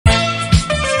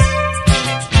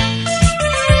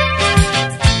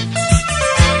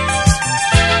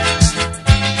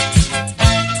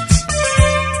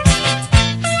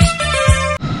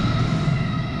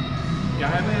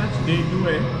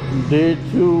Day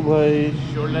 2 भाई।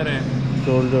 Shoulder है,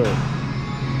 shoulder,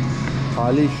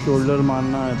 खाली शोल्डर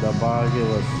मारना है दबा के,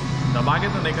 बस दबा के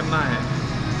तो नहीं करना है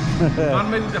दुकान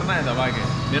में भी करना है दबा के।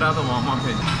 मेरा तो वार्म अप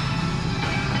है।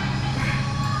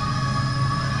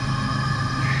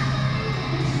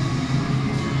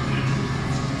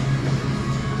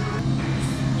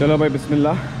 चलो भाई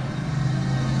बिस्मिल्लाह।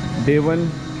 डे 1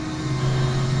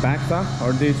 बैक था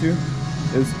और डे 2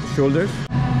 इज शोल्डर्स।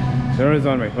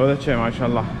 रिजवान भाई बहुत अच्छे हैं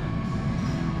माशाल्लाह।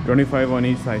 25 on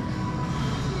each side,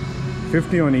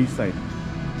 50 on each side.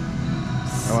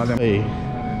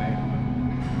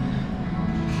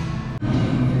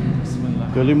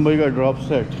 Kaleem भाई का drop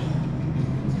set.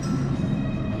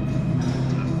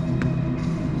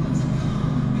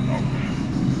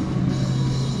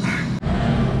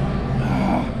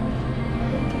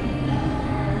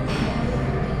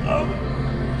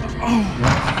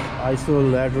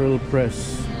 Isolateral press.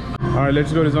 Alright,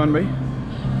 let's go Rizwan bhai.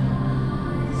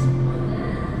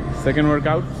 Second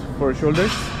workout for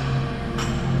shoulders.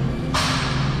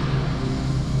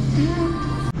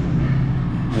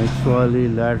 Next वाली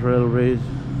lateral raise,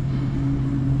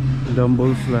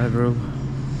 dumbbells lateral.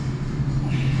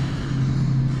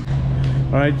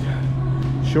 Alright,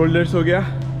 shoulders हो गया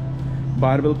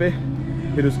बारबेल पे,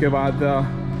 फिर उसके बाद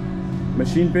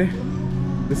मशीन पे।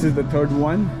 This is the third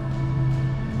one,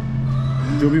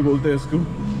 जो भी बोलते हैं इसको,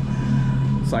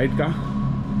 साइड का।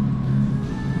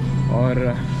 और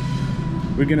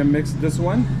we're gonna mix this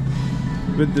one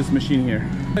with this machine here.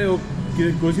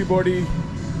 कौन सी बॉडी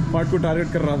पार्ट को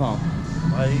टारगेट कर रहा था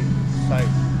भाई? Side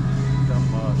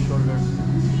shoulder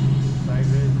side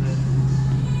raise.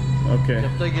 Okay,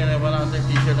 जब तक ये नहीं बनाते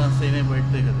टी शर्ट सही नहीं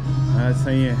बैठते कर। हाँ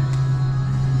सही है।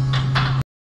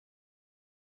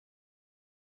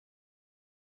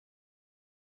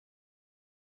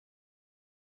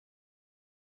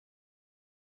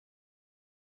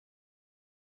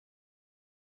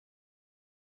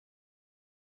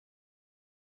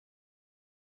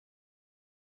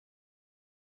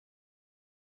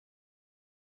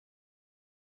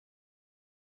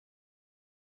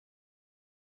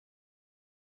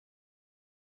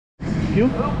 क्यों?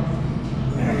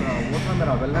 वो था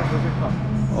मेरा वेलनेस प्रोजेक्ट था।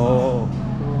 ओह,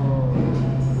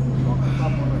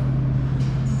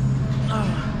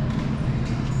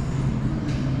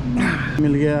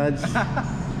 मिल गया आज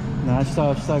नाश्ता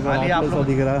वाश्ता का। आप लोग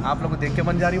दिख रहा, आप लोग को देख के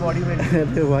बन जा रही बॉडी में।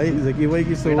 अरे भाई जकी भाई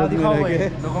की सोच में रह के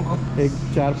लोगों को एक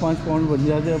 4-5 पाउंड बन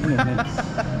जाते अपने।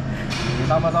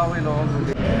 बताओ भाई लोगों को।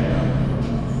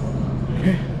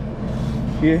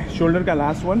 ये शोल्डर का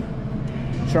last one,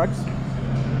 shrugs.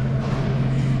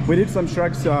 We did some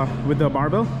shrugs with the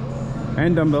barbell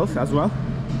and dumbbells as well.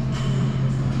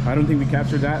 I don't think we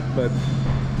captured that, but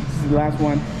this is the last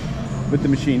one with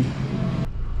the machine.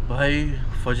 भाई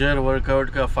फजर वर्कआउट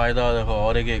का फ़ायदा देखो।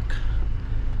 और एक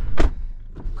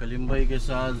कलीम भाई के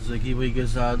साथ, जकी भाई के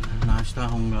साथ नाश्ता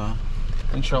होगा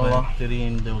इंशाल्लाह।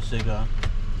 बेहतरीन डोसे का।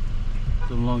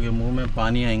 तुम लोगों के मुंह में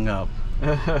पानी आएगा आप।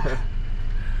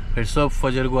 फिर सब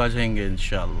फजर को आ जाएंगे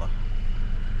इंशाल्लाह।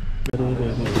 ये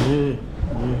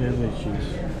है वो चीज़।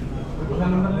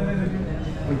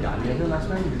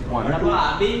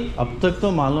 अब तक तो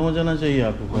मालूम हो जाना चाहिए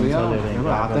आपको कौन सा ले रहे हैं।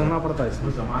 करना पड़ता है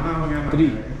इसमें, जमाना हो गया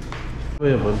 3।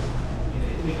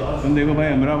 तुम देखो भाई,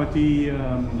 अमरावती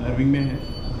अर्विंग में है।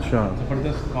 अच्छा,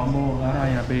 ज़बरदस्त कॉम्बो आ रहा है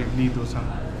यहाँ पे, इडली डोसा।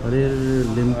 अरे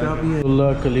लिमका भी है।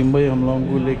 कलीम भाई हम लोगों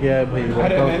को लेके आए भाई।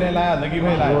 मैंने लाया, लगी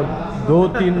भाई लाया।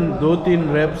 2-3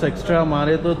 रेप्स एक्स्ट्रा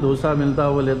मारे तो डोसा मिलता,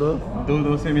 बोले तो 2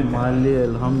 डोसे मिलते। मान लिए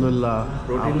अल्हम्दुलिल्लाह।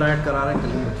 प्रोटीन डाइट करा रहे हैं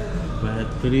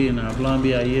बेहतरीन। आप लोग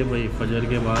भी आइए भाई फजर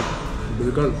के बाद।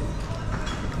 बिल्कुल।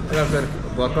 फिर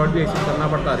वर्कआउट भी ऐसे करना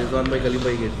पड़ता है रिजवान भाई, कलीम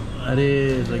भाई के। अरे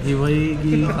जकी भाई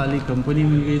की खाली कंपनी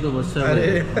मिल गई तो बस है।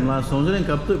 हम सोच रहे हैं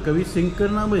कब तो कभी सिंक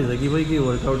करना भाई जकी भाई की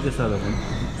वर्कआउट के साथ अपन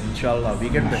इंशाल्लाह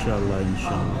वीकेंड पे। इंशाल्लाह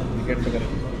वीकेंड पे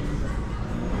करेंगे।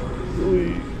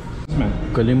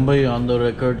 कलीम भाई ऑन द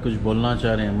रिकॉर्ड कुछ बोलना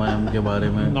चाह रहे हैं एमआईएम के बारे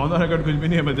में? ऑन द रिकॉर्ड कुछ भी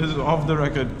नहीं है, but this is of the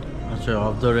record. अच्छा,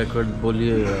 ऑफ द रिकॉर्ड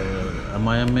बोलिए।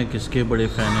 एमआईएम में किसके बड़े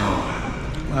फ़ैन हैं?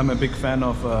 I am a big fan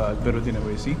of Akbaruddin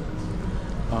Owaisi.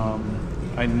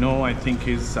 I know, I think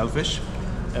he's selfish.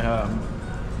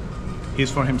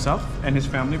 He's for himself and his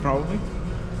family probably,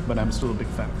 but I'm still a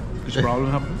big fan. कुछ problem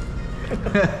है आपको?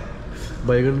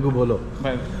 बैगन को बोलो।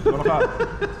 खुल्ला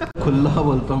खुला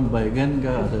बोलता हूँ बैगन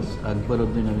का।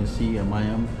 Akbaruddin Owaisi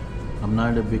MIM. I am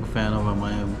not a big fan of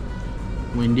MIM.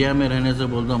 वो इंडिया में रहने से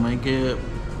बोलता हूँ मैं कि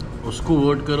उसको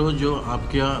वोट करो जो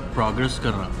आपका प्रोग्रेस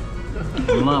कर रहा।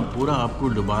 ना पूरा आपको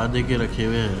डुबा दे के रखे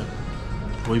हुए हैं,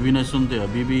 कोई भी नहीं सुनते।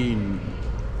 अभी भी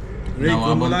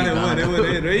नवाबों की